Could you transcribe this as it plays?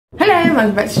Hello and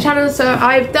welcome back to the channel. So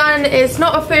I've done, it's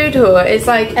not a food haul, it's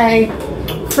like a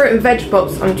fruit and veg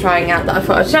box I'm trying out that I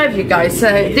thought I'd share with you guys. So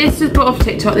this was bought off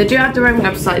TikTok. They do have their own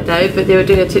website though, but they were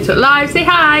doing a TikTok live. Say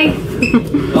hi!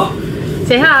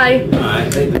 Say hi!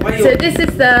 Alright. So this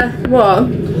is the, what?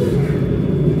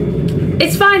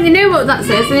 It's fine, they know what that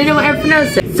says and they know what everything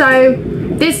else says. So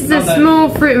this is a small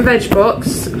fruit and veg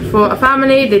box for a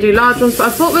family. They do large ones, but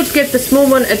I thought we'd give the small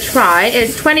one a try.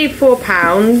 It's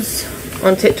 £24.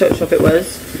 On TikTok shop it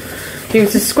was. You can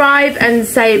subscribe and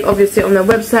save obviously on their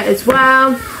website as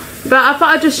well. But I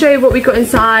thought I'd just show you what we got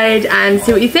inside and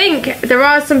see what you think. There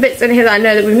are some bits in here that I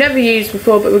know that we've never used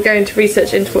before, but we're going to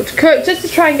research into what to cook just to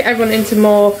try and get everyone into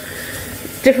more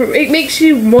different. It makes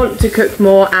you want to cook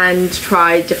more and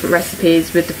try different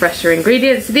recipes with the fresher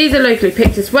ingredients. So these are locally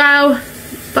picked as well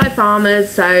by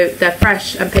farmers, so they're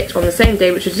fresh and picked on the same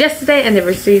day, which was yesterday, and I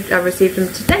received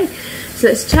them today. So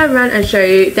let's turn around and show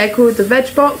you. They're called the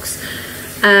Veg Box.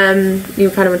 You can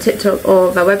find them on TikTok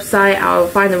or their website. I'll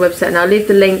find their website and I'll leave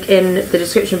the link in the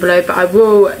description below, but I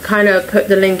will kind of put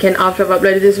the link in after I've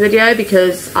uploaded this video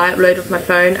because I upload off my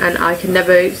phone and I can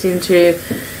never seem to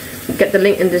get the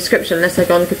link in the description unless I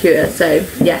go on the computer. So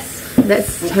yes,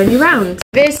 let's turn you around.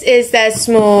 This is their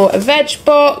small veg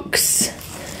box.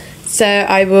 So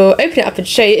I will open it up and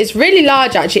show you. It's really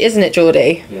large actually, isn't it,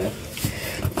 Geordie? Yeah.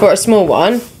 For a small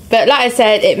one. But like I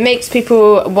said, it makes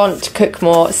people want to cook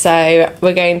more, so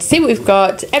we're going to see what we've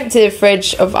got, empty the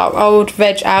fridge of our old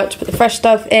veg out, put the fresh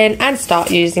stuff in and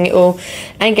start using it all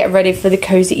and get ready for the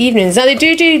cozy evenings. Now they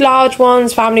do large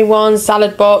ones, family ones,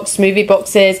 salad box, smoothie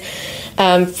boxes,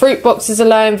 fruit boxes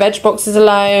alone, veg boxes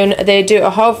alone. They do a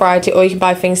whole variety, or you can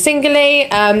buy things singly.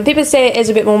 People say it is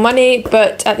a bit more money,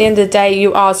 but at the end of the day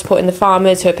you are supporting the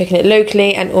farmers who are picking it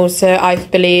locally, and also I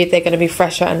believe they're going to be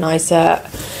fresher and nicer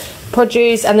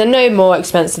produce, and they're no more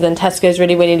expensive than Tesco's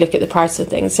really when you look at the price of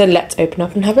things. So let's open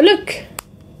up and have a look.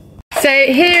 So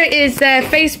here is their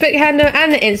Facebook handle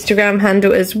and the Instagram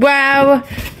handle as well,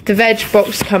 the Veg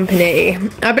Box Company.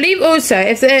 I believe also,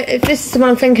 if this is the one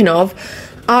I'm thinking of,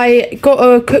 I got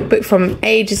a cookbook from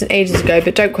ages and ages ago,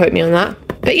 but don't quote me on that.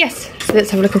 But yes, so let's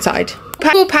have a look inside.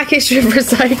 Full packaged with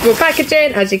recyclable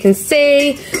packaging, as you can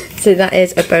see. So that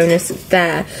is a bonus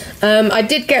there. I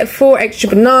did get 4 extra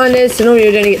bananas. So normally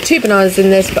you'd only get 2 bananas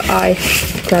in this, but I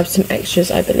grabbed some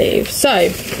extras, I believe. So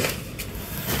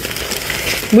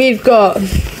we've got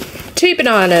 2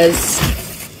 bananas.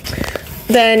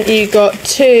 Then you got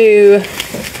 2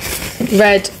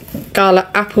 red gala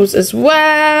apples as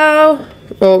well.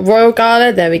 Or royal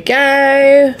gala, there we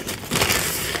go.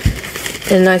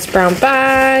 In a nice brown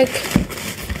bag.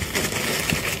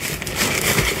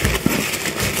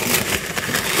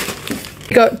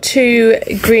 Got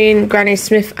 2 green Granny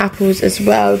Smith apples as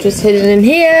well, just hidden in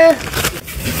here.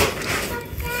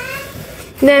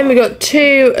 Then we got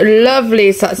 2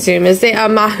 lovely satsumas. They are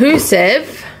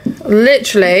massive,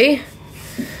 literally.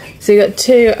 So you got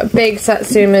 2 big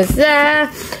satsumas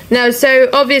there. Now, so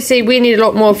obviously we need a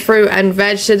lot more fruit and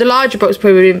veg, so the larger box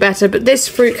probably would have been better, but this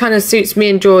fruit kind of suits me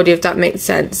and Geordie, if that makes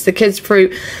sense. The kids'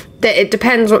 fruit, it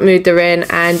depends what mood they're in,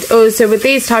 and also with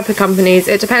these type of companies,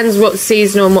 it depends what's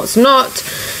seasonal and what's not,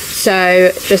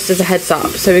 so just as a heads up.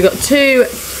 So we got 2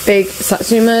 big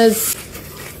satsumas,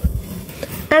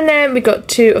 and then we got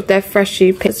 2 of their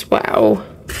freshly picked as well.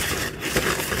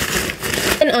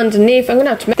 And underneath, I'm gonna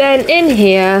have to make, then in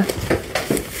here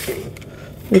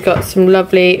we've got some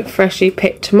lovely freshly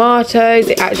picked tomatoes.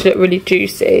 They actually look really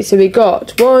juicy. So we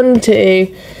got 1, 2,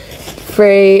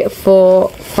 3, 4,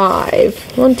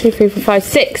 5. 1, 2, 3, 4, 5,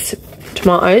 6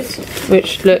 tomatoes,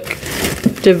 which look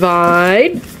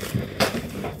divine.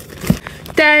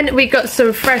 Then we got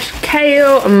some fresh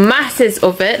kale, masses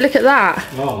of it. Look at that.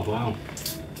 Oh wow.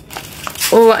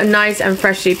 All nice and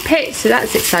freshly picked, so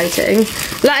that's exciting.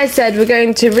 Like I said, we're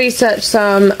going to research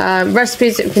some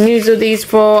recipes that we can use all these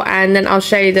for, and then I'll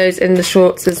show you those in the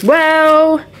shorts as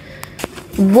well.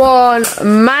 1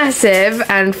 massive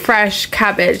and fresh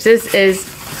cabbage. This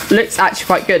looks actually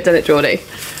quite good, doesn't it, Geordie?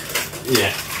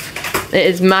 Yeah. It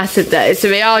is massive though. So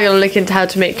we are going to look into how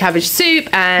to make cabbage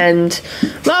soup, and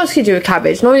what else can you do with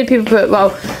cabbage? Normally people put,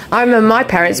 well, I remember my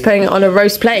parents putting it on a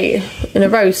roast plate, in a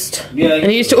roast. Yeah. And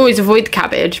you used to always avoid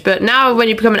cabbage, but now when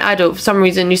you become an adult, for some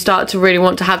reason you start to really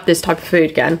want to have this type of food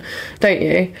again, don't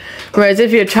you? Whereas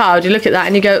if you're a child, you look at that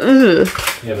and you go, ugh.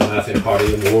 Yeah, but that's a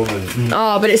party in the woman.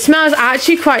 Oh, but it smells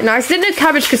actually quite nice. I didn't know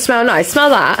cabbage could smell nice. Smell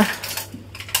that.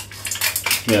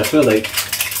 Yeah, I feel like...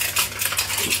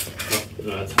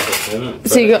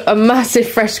 So you got a massive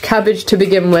fresh cabbage to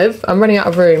begin with. I'm running out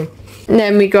of room. And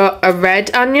then we got a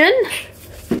red onion.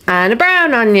 and a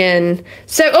brown onion.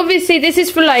 So obviously this is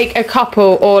for like a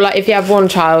couple, or like if you have one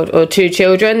child or 2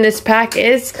 children, this pack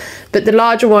is. But the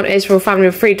larger one is for a family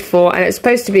of 3 to 4, and it's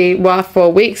supposed to be worth for a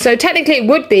week. So technically it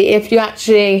would be if you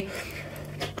actually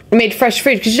made fresh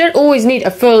food, because you don't always need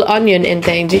a full onion in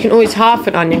things. You can always half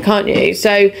an onion, can't you?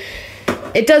 So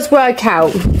it does work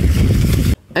out.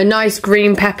 A nice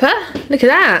green pepper. Look at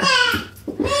that.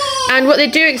 And what they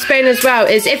do explain as well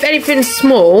is if anything's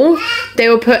small, they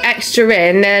will put extra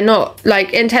in. They're not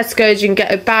like in Tesco's. You can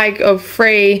get a bag of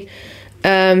 3.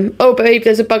 Oh babe,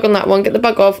 there's a bug on that one. Get the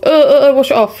bug off.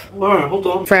 Wash it off. Alright, hold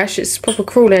on. Fresh. It's proper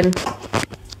crawling.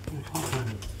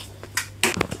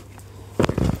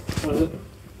 What is it?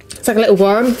 It's like a little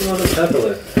worm.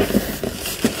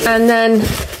 And then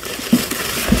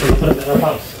Put it in our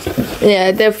house.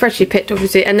 yeah, they're freshly picked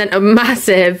obviously, and then a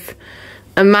massive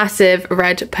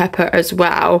red pepper as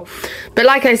well. But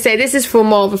like I say, this is for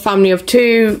more of a family of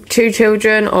two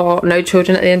children, or no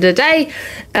children at the end of the day.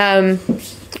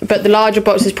 But the larger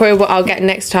box is probably what I'll get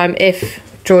next time if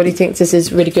Geordie thinks this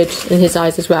is really good in his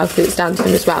eyes as well, because it's down to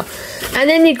him as well. And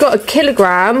then you've got 1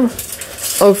 kilogram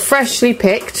of freshly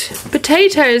picked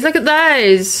potatoes. Look at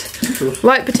those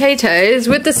white potatoes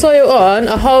with the soil on,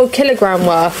 a whole kilogram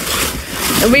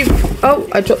worth. And we've, oh,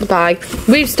 I dropped the bag.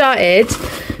 We've started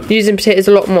using potatoes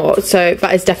a lot more, so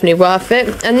that is definitely worth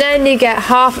it. And then you get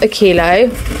half a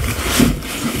kilo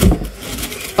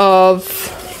of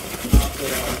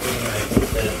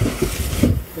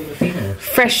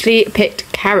freshly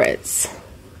picked carrots.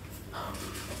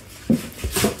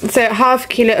 So half a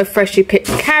kilo of freshly picked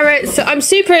carrots. So I'm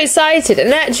super excited,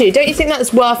 and actually, don't you think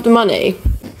that's worth the money?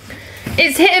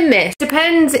 It's hit and miss.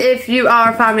 Depends if you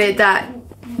are a family that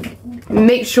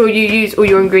make sure you use all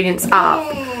your ingredients up.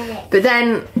 But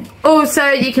then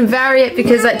also you can vary it,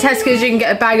 because like Tesco's you can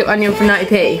get a bag of onion for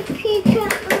 90p.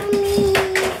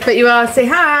 But you are, say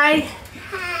hi.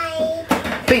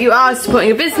 But you are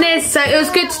supporting a business, so it was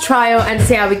good to trial and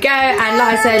see how we go. And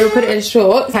like I said, we'll put it in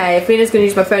shorts. Okay, Athena's going to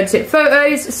use my phone to take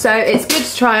photos, so it's good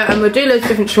to try out, and we'll do loads of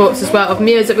different shorts as well of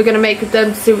meals that we're going to make with them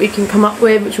to see what we can come up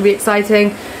with, which will be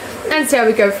exciting, and see how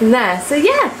we go from there. So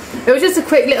yeah, it was just a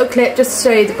quick little clip just to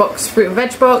show you the box, fruit and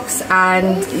veg box,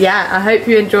 and yeah, I hope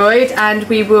you enjoyed, and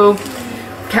we will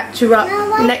catch you up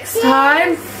next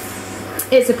time.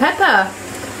 It's a pepper.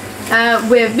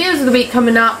 With meals of the week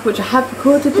coming up, which I have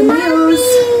recorded the meals,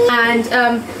 and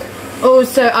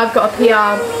also I've got a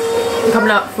PR coming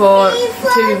up for 2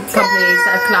 companies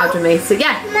that have collabed with me. So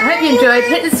yeah, I hope you enjoyed.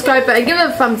 Hit the subscribe button, give it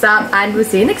a thumbs up, and we'll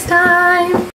see you next time.